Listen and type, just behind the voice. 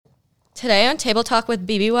Today on Table Talk with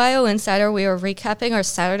BBYOInsider, we are recapping our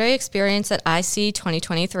Saturday experience at IC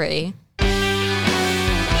 2023.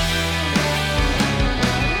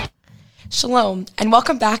 Shalom, and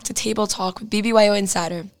welcome back to Table Talk with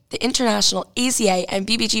BBYOInsider, the international AZA and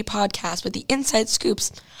BBG podcast with the inside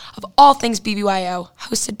scoops of all things BBYO,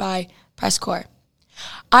 hosted by Press Corps.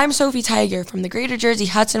 I'm Sophie Tiger from the Greater Jersey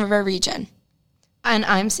Hudson River region. And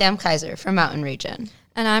I'm Sam Kaiser from Mountain Region.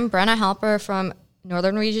 And I'm Brenna Halper from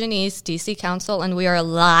Northern Region East, DC Council, and we are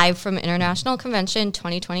live from International Convention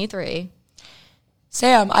 2023.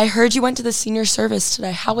 Sam, I heard you went to the senior service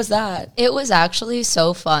today. How was that? It was actually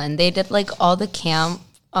so fun. They did all the camp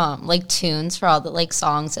tunes for all the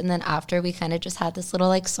songs, and then after we kind of just had this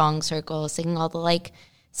little song circle singing all the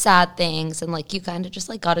sad things, and you kind of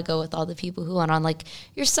just got to go with all the people who went on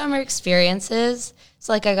your summer experiences.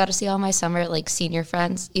 So I got to see all my summer senior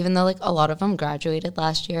friends, even though a lot of them graduated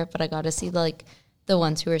last year, but I got to see the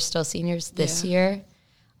ones who are still seniors this year.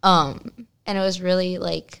 And it was really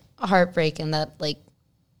heartbreaking that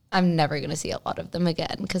I'm never going to see a lot of them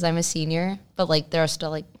again because I'm a senior, but they're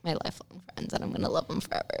still my lifelong friends and I'm going to love them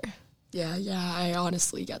forever. Yeah, I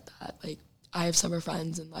honestly get that. I have summer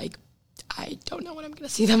friends and I don't know when I'm going to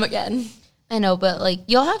see them again. I know, but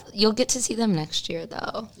you'll get to see them next year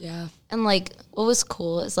though. Yeah. And what was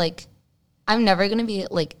cool is I'm never going to be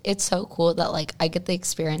it's so cool that I get the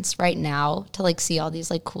experience right now to see all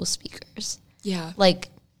these cool speakers. Yeah.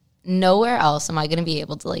 Nowhere else am I going to be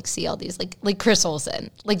able to see all these like Chris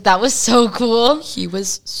Olsen. That was so cool. He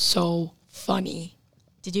was so funny.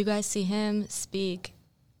 Did you guys see him speak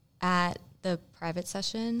at the private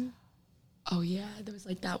session? Oh yeah, there was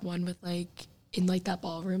that one with in that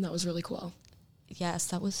ballroom. That was really cool. Yes,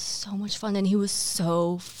 that was so much fun, and he was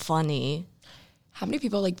so funny. How many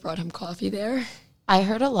people brought him coffee there? I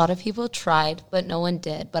heard a lot of people tried, but no one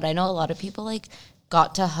did. But I know a lot of people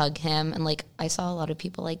got to hug him, and I saw a lot of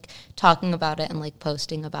people talking about it and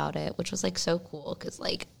posting about it, which was so cool because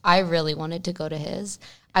I really wanted to go to his.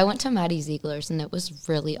 I went to Maddie Ziegler's and it was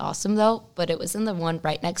really awesome though, but it was in the one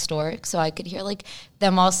right next door, so I could hear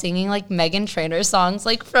them all singing Meghan Trainor songs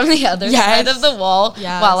from the other side of the wall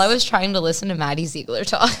while I was trying to listen to Maddie Ziegler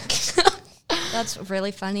talk. That's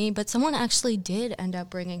really funny, but someone actually did end up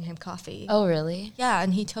bringing him coffee. Oh really? Yeah,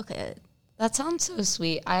 and he took it. That sounds so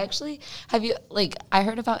sweet. I actually, I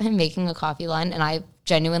heard about him making a coffee line, and I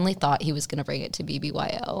genuinely thought he was going to bring it to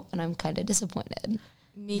BBYO, and I'm kind of disappointed.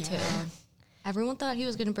 Me too. Everyone thought he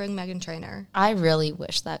was going to bring Meghan Trainor. I really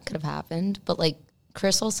wish that could have happened, but,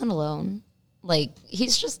 Chris Olsen alone,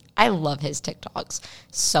 he's just, I love his TikToks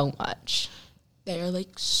so much. They are,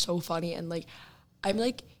 so funny, and, I'm,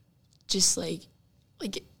 just,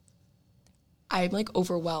 I'm,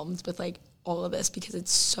 overwhelmed with, all of this because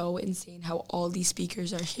it's so insane how all these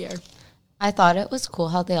speakers are here. I thought it was cool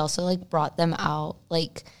how they also brought them out,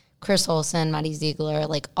 Chris Olsen, Maddie Ziegler,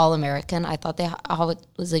 All American. I thought how it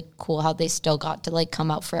was cool how they still got to come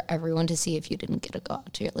out for everyone to see if you didn't get to go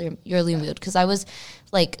out to your yearly mood, because I was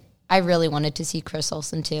I really wanted to see Chris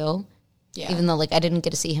Olsen too. Yeah. Even though I didn't get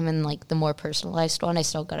to see him in the more personalized one, I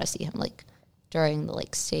still got to see him during the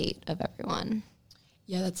state of everyone.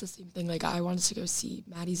 Yeah, that's the same thing. I wanted to go see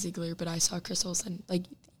Maddie Ziegler, but I saw Chris Olsen.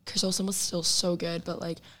 Chris Olsen was still so good,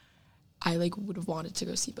 but, I, would have wanted to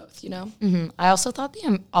go see both, you know? Mm-hmm. I also thought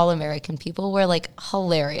the All-American people were,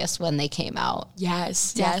 hilarious when they came out.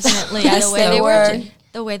 Yes. Definitely. Yes,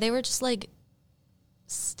 the way they were just,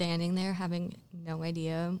 standing there having no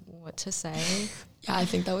idea what to say. Yeah, I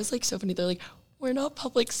think that was, so funny. They're we're not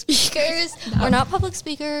public speakers. No. We're not public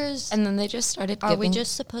speakers. And then they just started Are we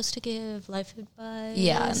just supposed to give life advice?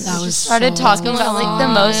 Yeah. And that was started so talking about, the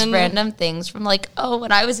most fun. random things from, oh,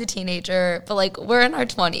 when I was a teenager, but, we're in our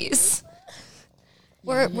 20s.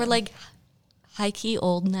 We're high-key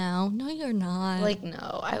old now. No, you're not.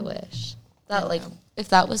 No, I wish. That, if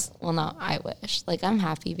that was, well, no, I wish. I'm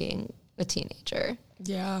happy being a teenager.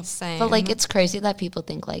 Yeah. Same. But, it's crazy that people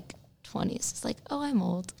think, 20s is oh, I'm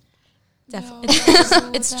old. Definitely.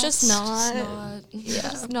 It's just not. Yeah. It's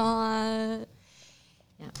just not.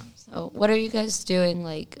 Yeah. So what are you guys doing?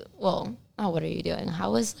 What are you doing?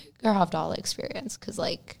 How was your Havdalah experience? Because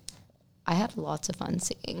I had lots of fun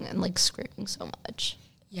singing and screaming so much.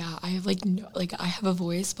 Yeah, I have I have a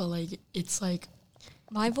voice, but it's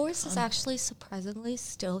my voice is actually surprisingly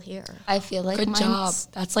still here. I feel good job.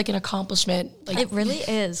 That's an accomplishment. It really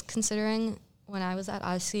is, considering when I was at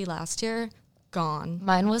IC last year. Gone.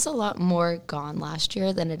 Mine was a lot more gone last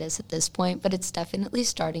year than it is at this point, but it's definitely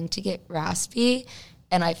starting to get raspy,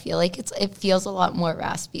 and I feel it feels a lot more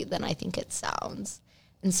raspy than I think it sounds.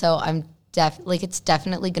 And so I'm it's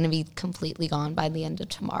definitely going to be completely gone by the end of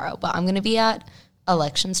tomorrow, but I'm going to be at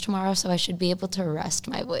elections tomorrow, so I should be able to rest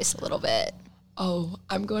my voice a little bit. Oh,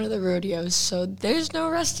 I'm going to the rodeo, so there's no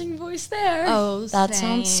resting voice there. Oh, That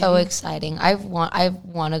sounds so exciting. I want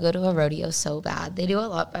to go to a rodeo so bad. They do a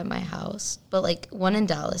lot by my house, but like one in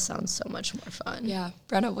Dallas sounds so much more fun. Yeah.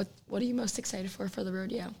 Brenna, what are you most excited for the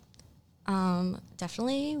rodeo?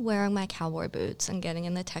 Definitely wearing my cowboy boots and getting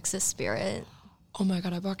in the Texas spirit. Oh my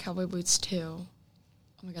God, I bought cowboy boots too.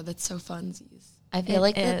 Oh my God, that's so funsies. I feel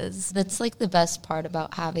like that's like the best part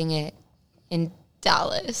about having it in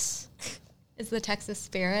Dallas. Is the Texas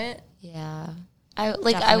spirit? Yeah.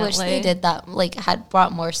 I wish they did that, like had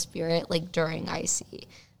brought more spirit like during IC.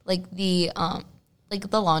 Like the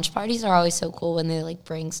launch parties are always so cool when they like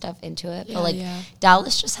bring stuff into it. But like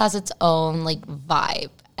Dallas just has its own like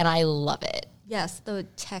vibe and I love it. Yes, the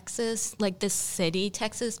Texas, like the city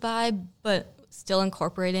Texas vibe, but still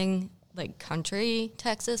incorporating like country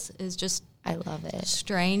Texas is just I love it.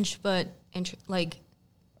 strange, but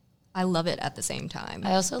I love it at the same time.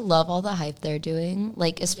 I also love all the hype they're doing,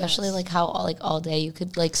 like especially like how all day you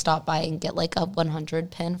could like stop by and get like a 100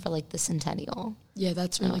 pin for like the centennial. Yeah,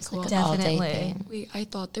 that's really cool. Like, an all-day Definitely. thing. Wait, I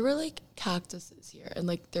thought there were like cactuses here, and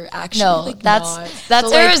like they're actually that's not. that's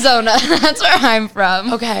So, like, Arizona. That's where I'm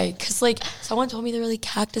from. Okay, because like someone told me there were like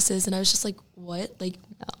cactuses, and I was just like, what? Like,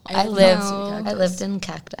 I lived in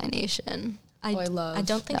Cacti Nation. I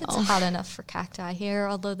don't think it's hot enough for cacti here,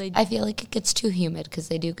 although they. I feel like it gets too humid because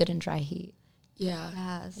they do good in dry heat. Yeah,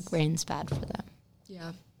 Yes. Like rain's bad for them.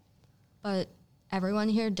 yeah. But everyone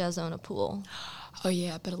here does own a pool. Oh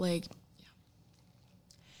yeah, but like, yeah.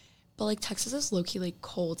 But like Texas is low key like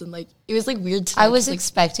cold, and like it was like weird. Today, I was like,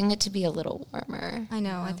 expecting it to be a little warmer, I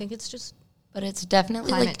know. I think it's just but it's definitely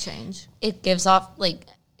climate like change. it gives off like.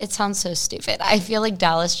 It sounds so stupid. I feel like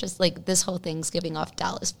Dallas just like this whole thing's giving off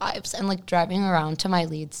Dallas vibes. And like driving around to my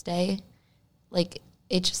Leeds day, like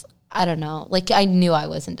it just, I don't know. Like I knew I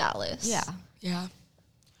was in Dallas. Yeah. yeah.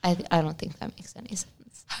 I don't think that makes any sense.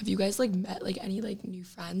 Have you guys like met like any like new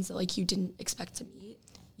friends that like you didn't expect to meet?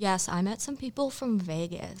 Yes, I met some people from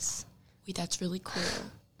Vegas. Wait, that's really cool.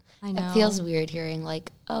 I know. It feels weird hearing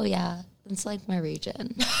like, oh yeah, it's like my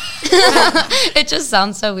region. It just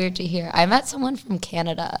sounds so weird to hear. I met someone from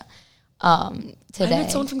Canada today. I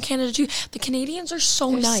met someone from Canada too. The Canadians are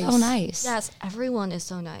so They're nice. so nice. Yes, everyone is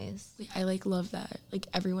so nice. Like, I like love that. Like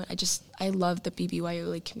everyone, I love the BBYO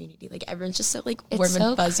like community. Like everyone's just so like warm It's so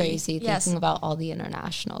and fuzzy. crazy Yes. thinking about all the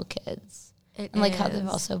international kids. It And like how they've is.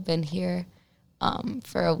 also been here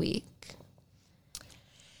for a week.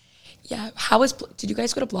 Yeah. Did you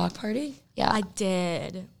guys go to Block Party? Yeah. I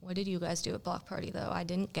did. What did you guys do at Block Party, though? I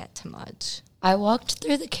didn't get to much. I walked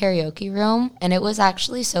through the karaoke room and it was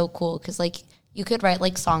actually so cool because like you could write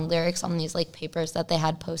like song lyrics on these like papers that they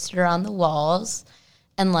had posted around the walls.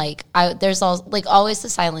 And like there's always the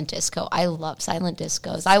silent disco. I love silent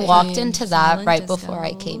discos. I walked into that Silent right disco. before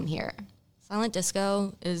I came here. Silent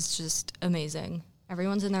disco is just amazing.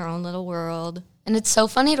 Everyone's in their own little world. And it's so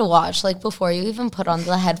funny to watch, like, before you even put on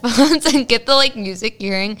the headphones and get the, like, music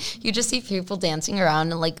you're hearing, you just see people dancing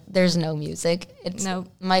around and, like, there's no music. It's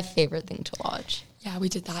my favorite thing to watch. Yeah, we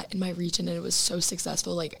did that in my region, and it was so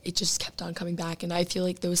successful. Like, it just kept on coming back, and I feel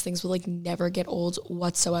like those things will, like, never get old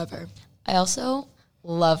whatsoever. I also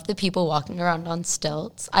love the people walking around on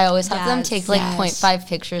stilts. I always have them take, like, Yes. 0.5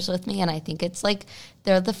 pictures with me, and I think it's, like,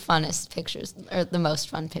 they're the funnest pictures, or the most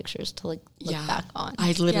fun pictures to, like, look back on. I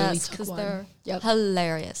literally Yes, took because one. they're Yep.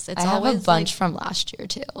 hilarious. It's I have always a bunch like, from last year,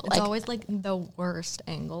 too. it's always like the worst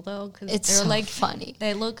angle though, because It's they're so like funny.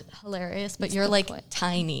 They look hilarious, but you're the like point.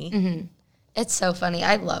 tiny. It's so funny.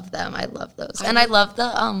 I love them. I love those. And I love the,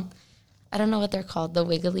 I don't know what they're called, the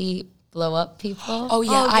wiggly blow-up people. Oh,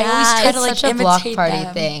 yeah. Oh, I always yeah, try It's to, like, such a imitate block party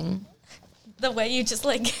them. thing. The way you just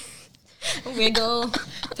like wiggle.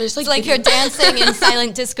 There's, like, It's like you're dancing in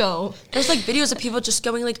silent disco. There's, like, videos of people just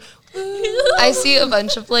going, like, I see a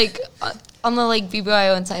bunch of like on the like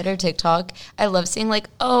BBYOInsider TikTok. I love seeing like,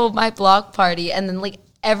 oh, my block party, and then like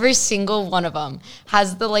every single one of them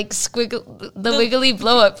has the like the wiggly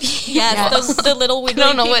blow up. Yes, the little I wiggly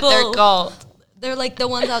don't know what they're people. called. They're like the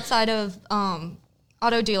ones outside of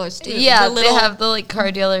auto dealers too. Yeah, the they have the like car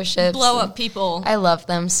dealerships. blow up people. I love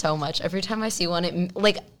them so much. Every time I see one, it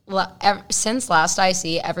like since last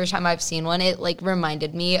IC, every time I've seen one, it like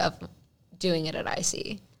reminded me of doing it at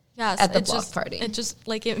IC. Yes, at the it block just, party. It just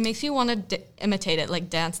like it makes you want to imitate it, like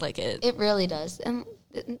dance like it. It really does. And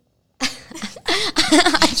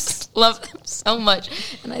I just love them so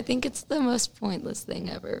much. And I think it's the most pointless thing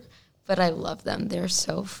ever. But I love them. They're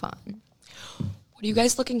so fun. what are you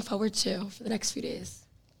guys looking forward to for the next few days?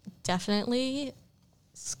 Definitely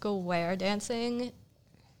square dancing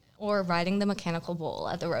or riding the mechanical bull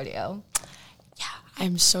at the rodeo. Yeah,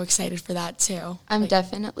 I'm so excited for that too. I'm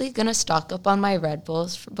definitely going to stock up on my Red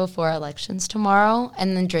Bulls before elections tomorrow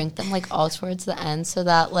and then drink them like all towards the end so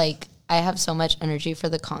that like I have so much energy for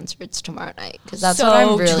the concerts tomorrow night because that's what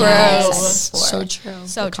I'm really excited for. So true.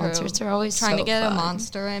 So the true. Concerts are always trying to get fun. a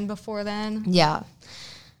Monster in before then. Yeah.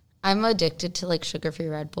 I'm addicted to like sugar-free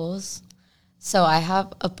Red Bulls. So I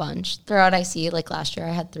have a bunch throughout IC. Like last year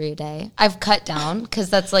I had 3 a day. I've cut down because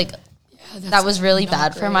that's like that was really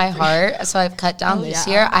bad for my heart. So I've cut down this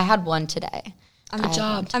year. I had 1 today. Good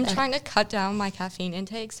job. I'm trying to cut down my caffeine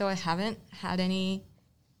intake, so I haven't had any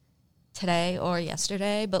today or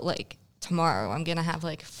yesterday, but like tomorrow I'm going to have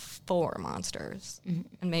like 4 Monsters and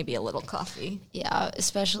maybe a little coffee. Yeah,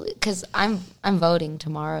 especially because I'm voting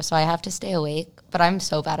tomorrow, so I have to stay awake. But I'm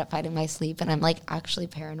so bad at fighting my sleep, and I'm like actually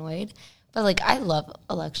paranoid. But like I love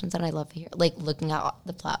elections, and I love like looking at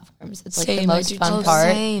the platforms. It's like the most fun part.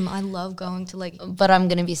 Same. I love going to like. But I'm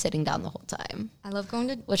gonna be sitting down the whole time. I love going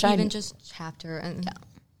to just chapter and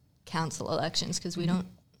council elections because we don't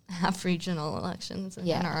have regional elections in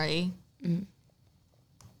NRE. Mm-hmm.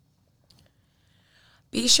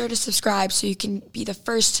 Be sure to subscribe so you can be the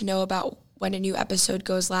first to know about when a new episode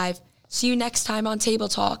goes live. See you next time on Table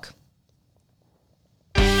Talk.